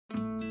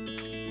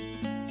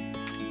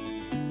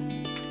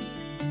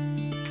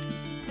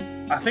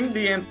I think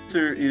the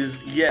answer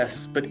is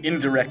yes, but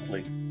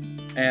indirectly.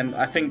 And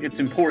I think it's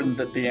important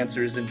that the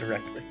answer is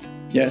indirectly.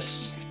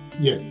 Yes.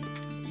 Yes.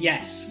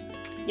 Yes.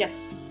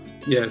 Yes.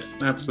 Yes,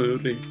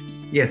 absolutely.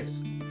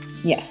 Yes.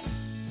 Yes.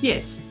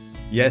 Yes.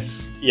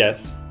 Yes.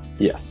 Yes.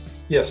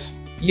 Yes. Yes.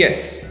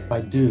 Yes.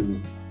 I do.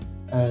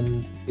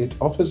 And it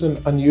offers an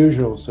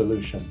unusual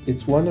solution.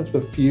 It's one of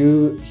the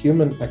few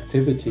human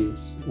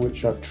activities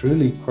which are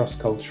truly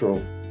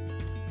cross-cultural.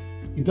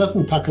 It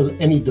doesn't tackle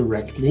any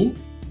directly,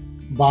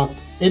 but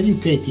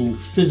educating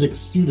physics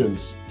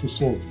students to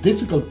solve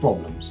difficult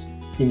problems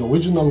in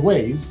original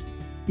ways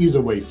is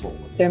a way forward.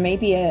 There may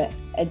be a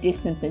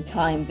distance in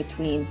time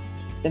between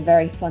the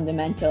very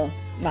fundamental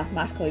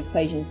mathematical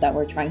equations that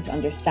we're trying to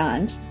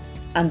understand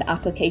and the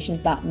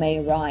applications that may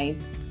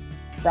arise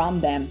from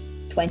them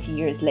 20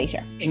 years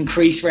later.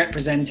 Increase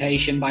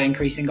representation by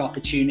increasing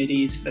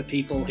opportunities for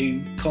people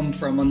who come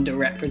from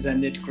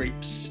underrepresented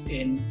groups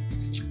in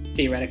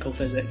theoretical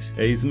physics.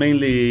 It's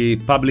mainly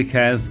public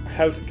health.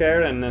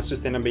 Healthcare and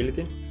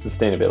sustainability.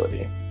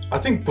 Sustainability. I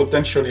think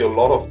potentially a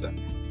lot of them,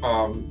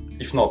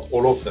 if not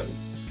all of them.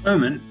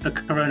 Moment, the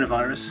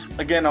coronavirus.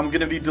 Again, I'm going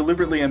to be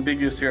deliberately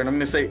ambiguous here, and I'm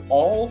going to say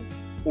all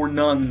or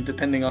none,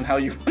 depending on how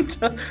you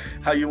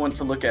want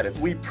to look at it.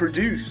 We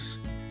produce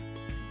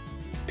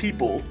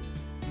people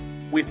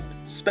with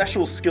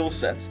special skill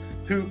sets,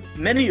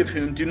 many of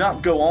whom do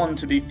not go on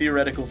to be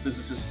theoretical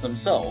physicists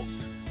themselves,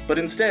 but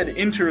instead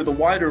enter the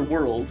wider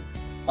world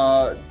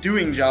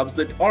doing jobs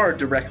that are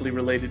directly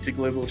related to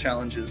global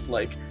challenges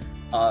like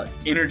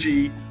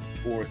energy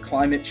or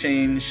climate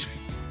change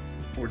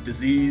or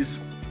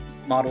disease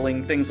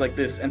modeling, things like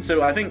this. And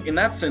so I think in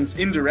that sense,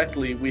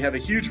 indirectly, we have a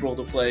huge role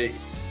to play.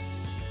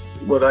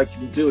 What I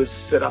can do is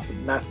set up a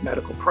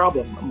mathematical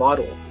problem, a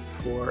model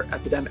for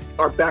epidemic.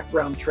 Our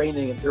background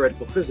training in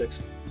theoretical physics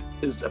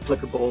is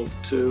applicable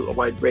to a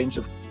wide range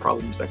of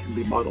problems that can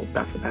be modeled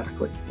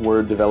mathematically.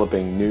 We're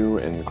developing new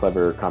and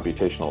clever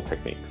computational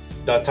techniques.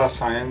 Data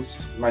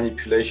science,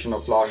 manipulation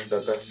of large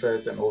data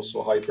set, and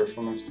also high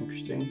performance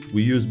computing.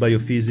 We use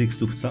biophysics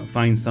to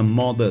find some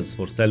models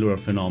for cellular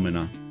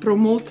phenomena.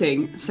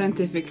 Promoting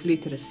scientific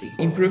literacy.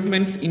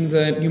 Improvements in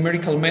the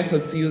numerical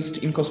methods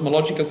used in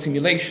cosmological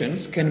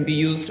simulations can be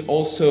used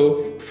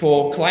also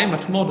for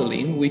climate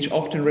modeling, which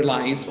often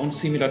relies on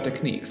similar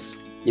techniques.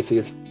 If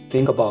you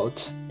think about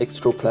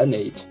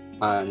exoplanet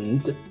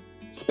and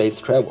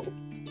space travel,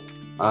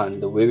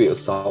 and we will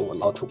solve a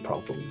lot of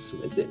problems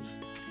with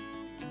this.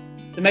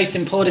 The most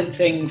important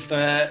thing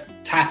for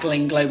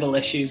tackling global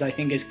issues, I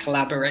think, is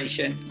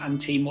collaboration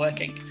and team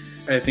working.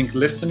 I think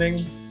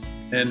listening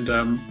and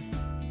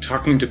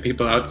talking to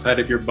people outside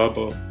of your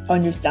bubble.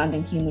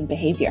 Understanding human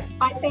behavior.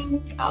 I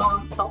think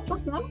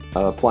selflessness.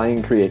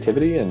 Applying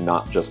creativity and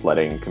not just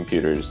letting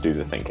computers do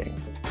the thinking.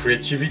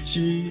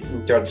 Creativity,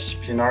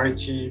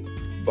 interdisciplinarity,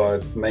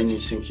 but mainly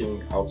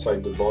thinking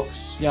outside the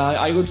box. Yeah,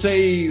 I would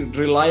say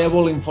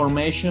reliable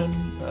information,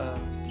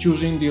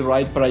 choosing the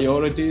right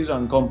priorities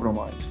and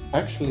compromise.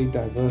 Actually,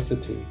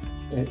 diversity.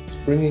 It's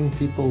bringing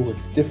people with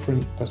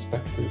different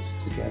perspectives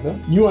together.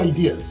 New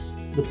ideas.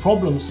 The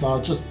problems are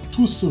just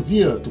too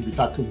severe to be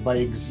tackled by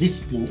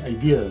existing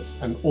ideas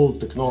and old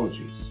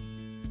technologies.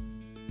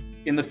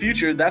 In the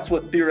future, that's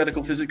what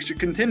theoretical physics should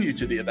continue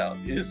to be about,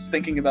 is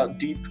thinking about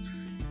deep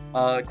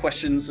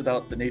questions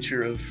about the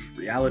nature of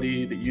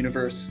reality, the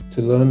universe.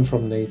 To learn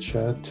from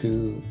nature,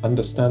 to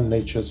understand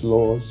nature's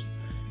laws,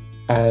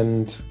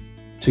 and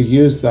to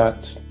use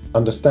that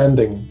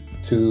understanding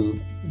to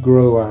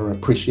grow our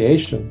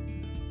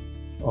appreciation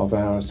of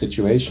our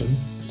situation,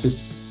 to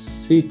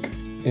seek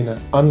in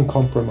an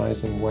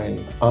uncompromising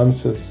way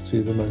answers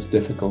to the most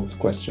difficult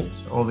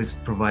questions. Always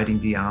providing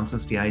the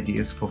answers, the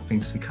ideas for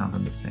things we can't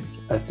understand.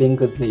 I think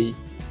they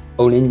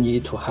only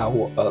need to have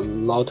a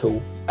lot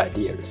of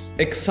ideas.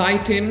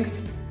 Exciting,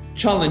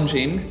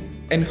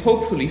 challenging, and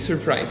hopefully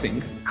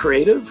surprising.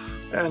 Creative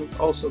and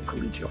also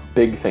collegial.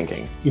 Big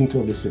thinking.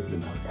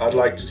 Interdisciplinary. I'd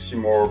like to see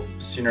more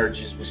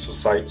synergies with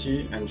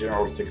society and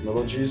general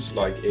technologies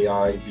like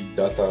AI, big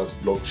data,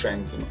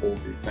 blockchains, and all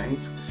these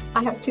things.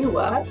 I have two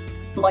words,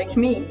 like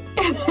me.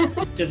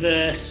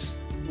 Diverse,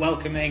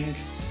 welcoming,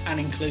 and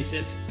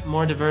inclusive.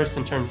 More diverse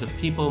in terms of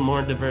people,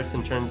 more diverse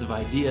in terms of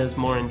ideas,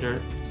 more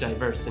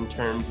diverse in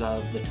terms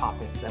of the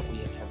topics that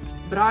we attempt.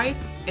 Bright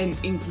and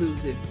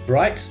inclusive.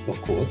 Bright,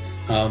 of course.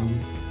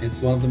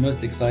 It's one of the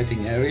most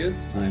exciting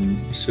areas.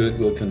 I'm sure it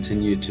will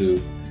continue to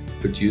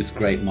produce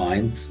great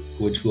minds,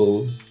 which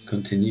will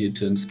continue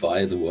to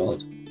inspire the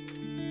world.